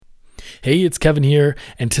Hey, it's Kevin here,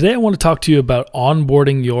 and today I want to talk to you about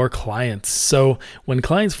onboarding your clients. So when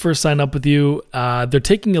clients first sign up with you, they're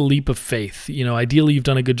taking a leap of faith. Ideally, you've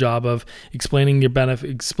done a good job of explaining your benefit,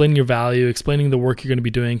 explaining your value, explaining the work you're going to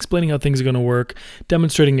be doing, explaining how things are going to work,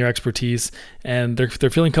 demonstrating your expertise, and they're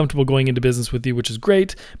feeling comfortable going into business with you, which is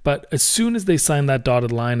great. But as soon as they sign that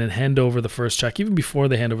dotted line and hand over the first check, even before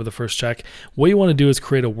they hand over the first check, what you want to do is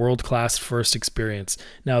create a world-class first experience.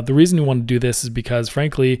 Now, the reason you want to do this is because,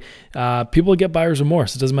 frankly, people get buyer's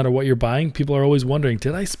remorse. It doesn't matter what you're buying. People are always wondering,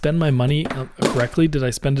 did I spend my money correctly? Did I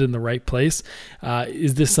spend it in the right place?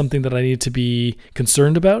 Is this something that I need to be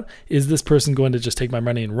concerned about? Is this person going to just take my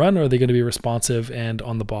money and run, or are they going to be responsive and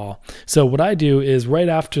on the ball? So what I do is right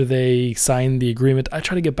after they sign the agreement, I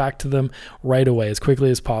try to get back to them right away, as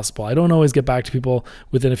quickly as possible. I don't always get back to people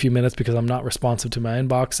within a few minutes because I'm not responsive to my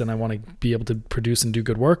inbox and I want to be able to produce and do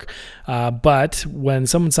good work. But when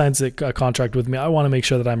someone signs a contract with me, I want to make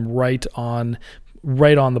sure that I'm right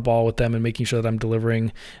on the ball with them and making sure that I'm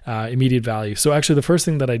delivering immediate value. So actually the first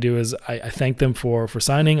thing that I do is I thank them for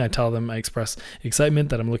signing. I tell them, I express excitement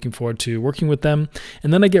that I'm looking forward to working with them.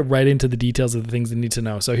 And then I get right into the details of the things they need to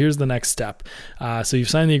know. So here's the next step. So you've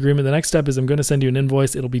signed the agreement. The next step is I'm going to send you an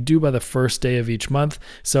invoice. It'll be due by the first day of each month.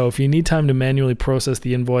 So if you need time to manually process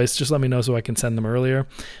the invoice, just let me know so I can send them earlier.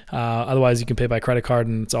 Otherwise you can pay by credit card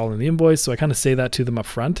and it's all in the invoice. So I kind of say that to them up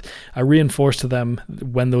front. I reinforce to them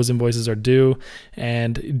when those invoices are due.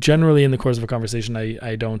 And generally in the course of a conversation,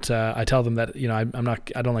 I tell them that,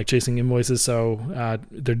 I don't like chasing invoices. So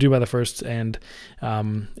they're due by the first and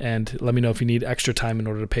let me know if you need extra time in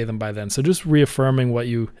order to pay them by then. So just reaffirming what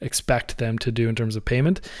you expect them to do in terms of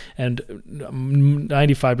payment. And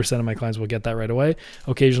 95% of my clients will get that right away.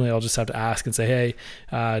 Occasionally I'll just have to ask and say,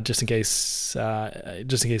 hey, just in case,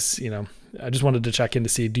 I just wanted to check in to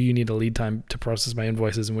see, do you need a lead time to process my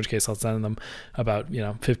invoices? In which case I'll send them about,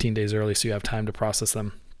 15 days early so you have time to process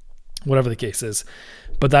them, whatever the case is.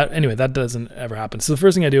 But that doesn't ever happen. So the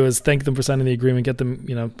first thing I do is thank them for signing the agreement, get them,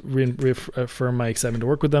 reaffirm my excitement to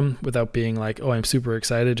work with them without being like, oh, I'm super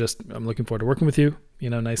excited. Just, I'm looking forward to working with you.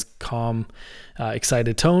 Nice, calm,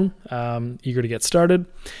 excited tone, eager to get started.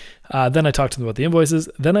 Then I talk to them about the invoices.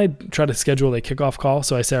 Then I try to schedule a kickoff call.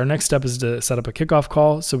 So I say our next step is to set up a kickoff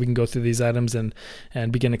call so we can go through these items and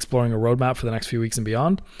begin exploring a roadmap for the next few weeks and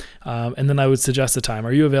beyond. And then I would suggest a time.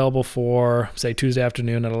 Are you available for, say, Tuesday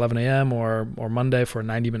afternoon at 11 a.m. or Monday for a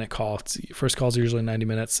 90-minute call? First calls are usually 90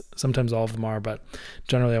 minutes. Sometimes all of them are, but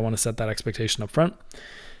generally I want to set that expectation up front.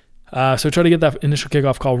 So try to get that initial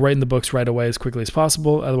kickoff call right in the books right away as quickly as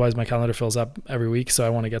possible. Otherwise, my calendar fills up every week, so I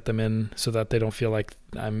want to get them in so that they don't feel like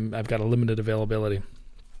I've got a limited availability.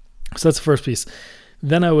 So that's the first piece.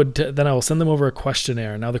 Then I will send them over a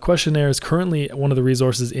questionnaire. Now the questionnaire is currently one of the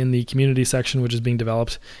resources in the community section, which is being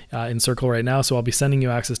developed in Circle right now. So I'll be sending you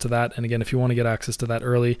access to that. And again, if you want to get access to that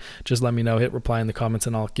early, just let me know, hit reply in the comments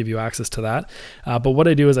and I'll give you access to that. But what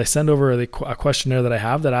I do is I send over a questionnaire that I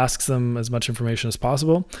have that asks them as much information as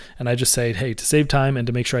possible. And I just say, hey, to save time and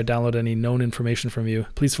to make sure I download any known information from you,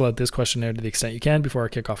 please fill out this questionnaire to the extent you can before our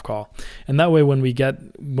kickoff call. And that way, when we're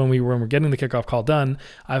getting the kickoff call done,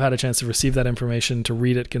 I've had a chance to receive that information, to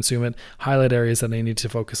read it, consume it, highlight areas that I need to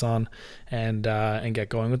focus on, and get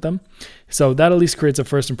going with them. So that at least creates a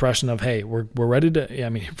first impression of, hey, we're ready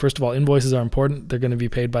to. First of all, invoices are important. They're going to be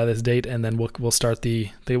paid by this date, and then we'll do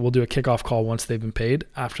a kickoff call once they've been paid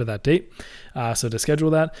after that date. So to schedule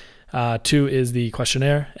that. 2 is the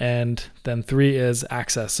questionnaire, and then 3 is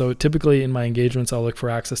access. So typically in my engagements, I'll look for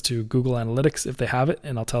access to Google Analytics if they have it,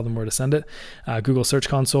 and I'll tell them where to send it. Google Search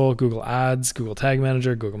Console, Google Ads, Google Tag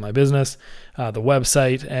Manager, Google My Business, the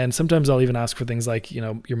website, and sometimes I'll even ask for things like,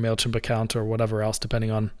 your MailChimp account or whatever else,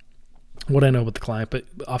 depending on what I know with the client, but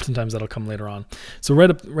oftentimes that'll come later on. So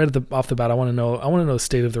off the bat, I want to know the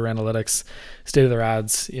state of their analytics, state of their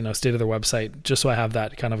ads, state of their website, just so I have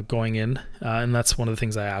that kind of going in. And that's one of the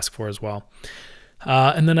things I ask for as well.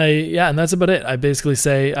 And that's about it. I basically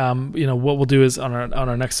say, what we'll do is on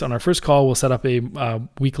our first call, we'll set up a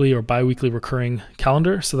weekly or bi-weekly recurring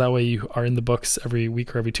calendar. So that way you are in the books every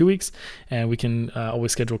week or every 2 weeks, and we can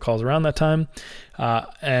always schedule calls around that time.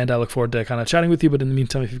 And I look forward to kind of chatting with you. But in the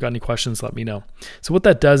meantime, if you've got any questions, let me know. So what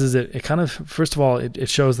that does is it kind of, first of all, it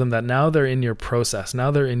shows them that now they're in your process.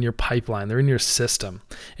 Now they're in your pipeline. They're in your system.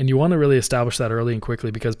 And you want to really establish that early and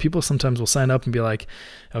quickly, because people sometimes will sign up and be like,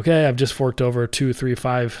 okay, I've just forked over $2,000,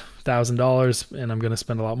 $3,000, $5,000 and I'm going to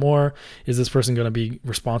spend a lot more. Is this person going to be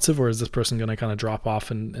responsive, or is this person going to kind of drop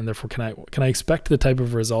off? And therefore, can I expect the type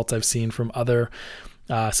of results I've seen from other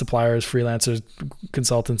suppliers, freelancers,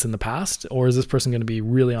 consultants in the past, or is this person going to be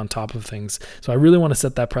really on top of things? So I really want to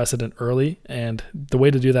set that precedent early, and the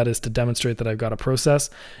way to do that is to demonstrate that I've got a process,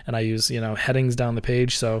 and I use headings down the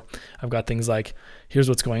page. So I've got things like, here's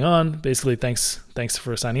what's going on. Basically, thanks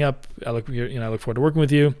for signing up. I look forward to working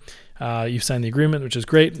with you. You've signed the agreement, which is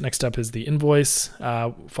great. Next up is the invoice,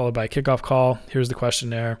 followed by a kickoff call. Here's the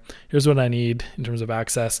questionnaire. Here's what I need in terms of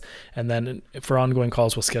access. And then for ongoing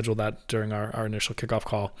calls, we'll schedule that during our initial kickoff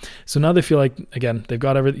call. So now they feel like, again,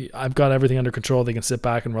 I've got everything under control. They can sit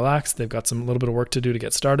back and relax. They've got a little bit of work to do to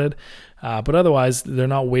get started. But otherwise, they're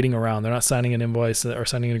not waiting around. They're not signing an invoice or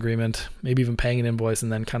signing an agreement, maybe even paying an invoice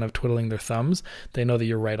and then kind of twiddling their thumbs. They know that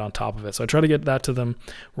you're right on top of it. So I try to get that to them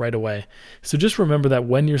right away. So just remember that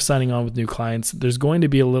when you're signing on with new clients, there's going to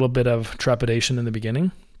be a little bit of trepidation in the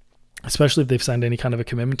beginning, especially if they've signed any kind of a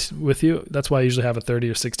commitment with you. That's why I usually have a 30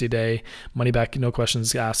 or 60 day money back, no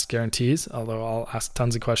questions asked guarantees, although I'll ask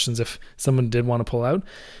tons of questions if someone did want to pull out.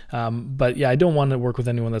 But yeah, I don't want to work with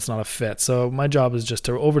anyone that's not a fit. So my job is just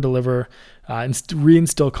to over deliver and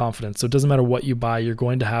reinstill confidence. So it doesn't matter what you buy, you're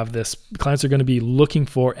going to have this. Clients are going to be looking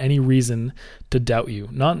for any reason to doubt you,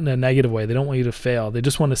 not in a negative way. They don't want you to fail. They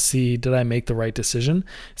just want to see, did I make the right decision?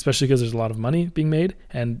 Especially because there's a lot of money being made.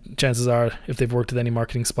 And chances are, if they've worked with any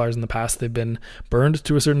marketing suppliers in the past, they've been burned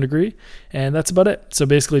to a certain degree. And that's about it. So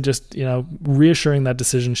basically just, reassuring that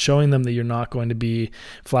decision, showing them that you're not going to be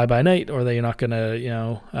fly by night, or that you're not going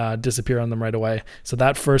to, disappear on them right away. So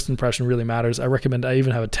that first impression really matters. I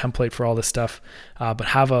even have a template for all this stuff, but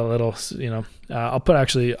have a little,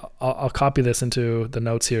 I'll copy this into the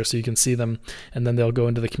notes here so you can see them, and then they'll go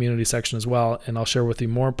into the community section as well, and I'll share with you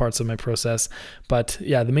more parts of my process. But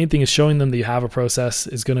yeah, the main thing is showing them that you have a process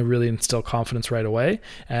is going to really instill confidence right away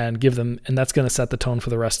and give them, and that's going to set the tone for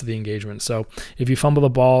the rest of the engagement. So if you fumble the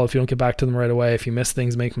ball, if you don't get back to them right away, if you miss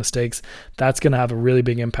things, make mistakes, that's going to have a really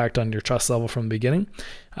big impact on your trust level from the beginning.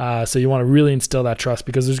 So you want to really instill that trust,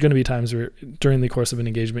 because there's going to be times where during the course of an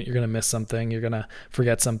engagement, you're going to miss something, you're going to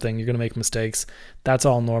forget something, you're going to make mistakes. That's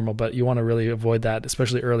all normal, but you want to really avoid that,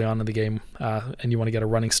 especially early on in the game, and you want to get a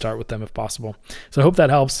running start with them if possible. So I hope that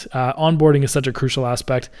helps. Onboarding is such a crucial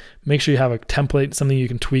aspect. Make sure you have a template, something you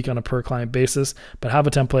can tweak on a per client basis, but have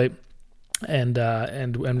a template and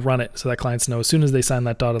run it so that clients know as soon as they sign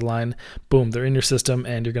that dotted line, boom, they're in your system,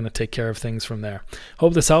 and you're going to take care of things from there.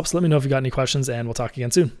 Hope this helps. Let me know if you got any questions, and we'll talk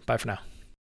again soon. Bye for now.